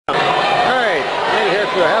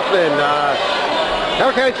Mr. Heffman,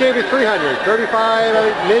 Heron County Champion 300,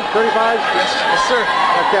 35, mid 35s? Yes, sir.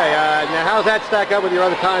 Okay, now how's that stack up with your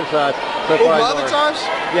other times so far? My other times?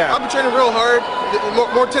 Yeah. I've been training real hard,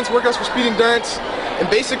 more intense workouts for speed endurance,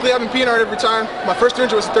 and basically I've been peeing hard every time. My first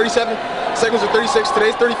 300 was 37, second was a 36,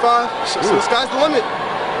 today's 35, so the sky's the limit.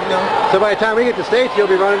 You know? So by the time we get to States,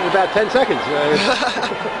 you'll be running in about 10 seconds.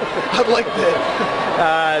 I'd like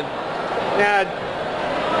that.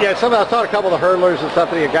 Yeah, I saw a couple of the hurdlers and stuff,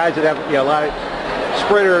 the guys that have a lot of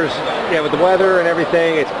sprinters, with the weather and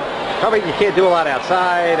everything. It's probably you can't do a lot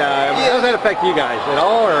outside. How does that affect you guys at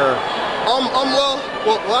all, or?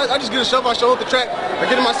 Well, I just get a shove. I show up the track. I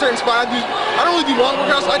get in my certain spot. I don't really do long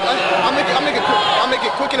workouts. I make it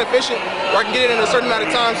quick and efficient, where I can get it in a certain amount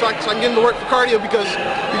of time, so I can get into work for cardio because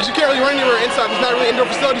you can't really run anywhere inside. There's not really indoor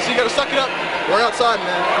facility, so you got to suck it up. Run outside,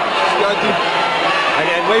 man. That's what you got to do.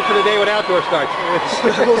 And wait for the day when outdoor starts.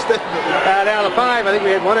 Most definitely. Now the 5, I think we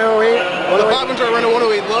had 108. The 5 I'm trying to run a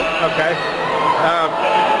 108 low. Okay.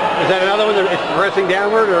 Is that another one that's progressing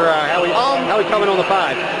downward, or how we coming on the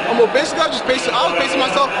 5? Well, basically I was pacing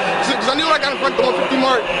myself because I knew when I got in front of the 150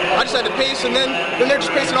 mark, I just had to pace, and then they're just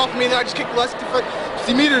pacing off of me, and then I just kicked the last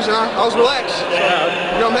 50 meters, and I was relaxed.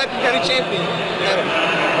 So, I'm happy county champion.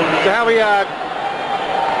 So how we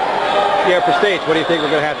for States, what do you think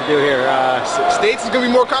we're going to have to do here? States is going to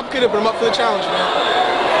be more complicated, but I'm up for the challenge, man.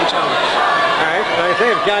 The challenge. All right. Like I say,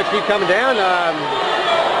 if John keep coming down,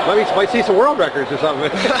 might see some world records or something.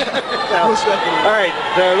 All right.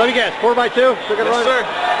 So let me guess, 4x2? Yes, sir.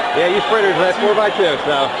 Yeah, you sprinters, that's 4x2.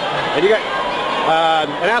 So, and you got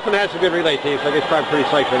and Athlon has some good relay teams, so I guess probably pretty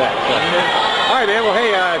psyched for that. So. All right, man. Well,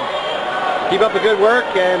 hey, keep up the good work,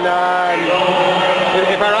 and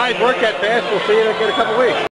if our eyes work that fast, we'll see you in a couple weeks.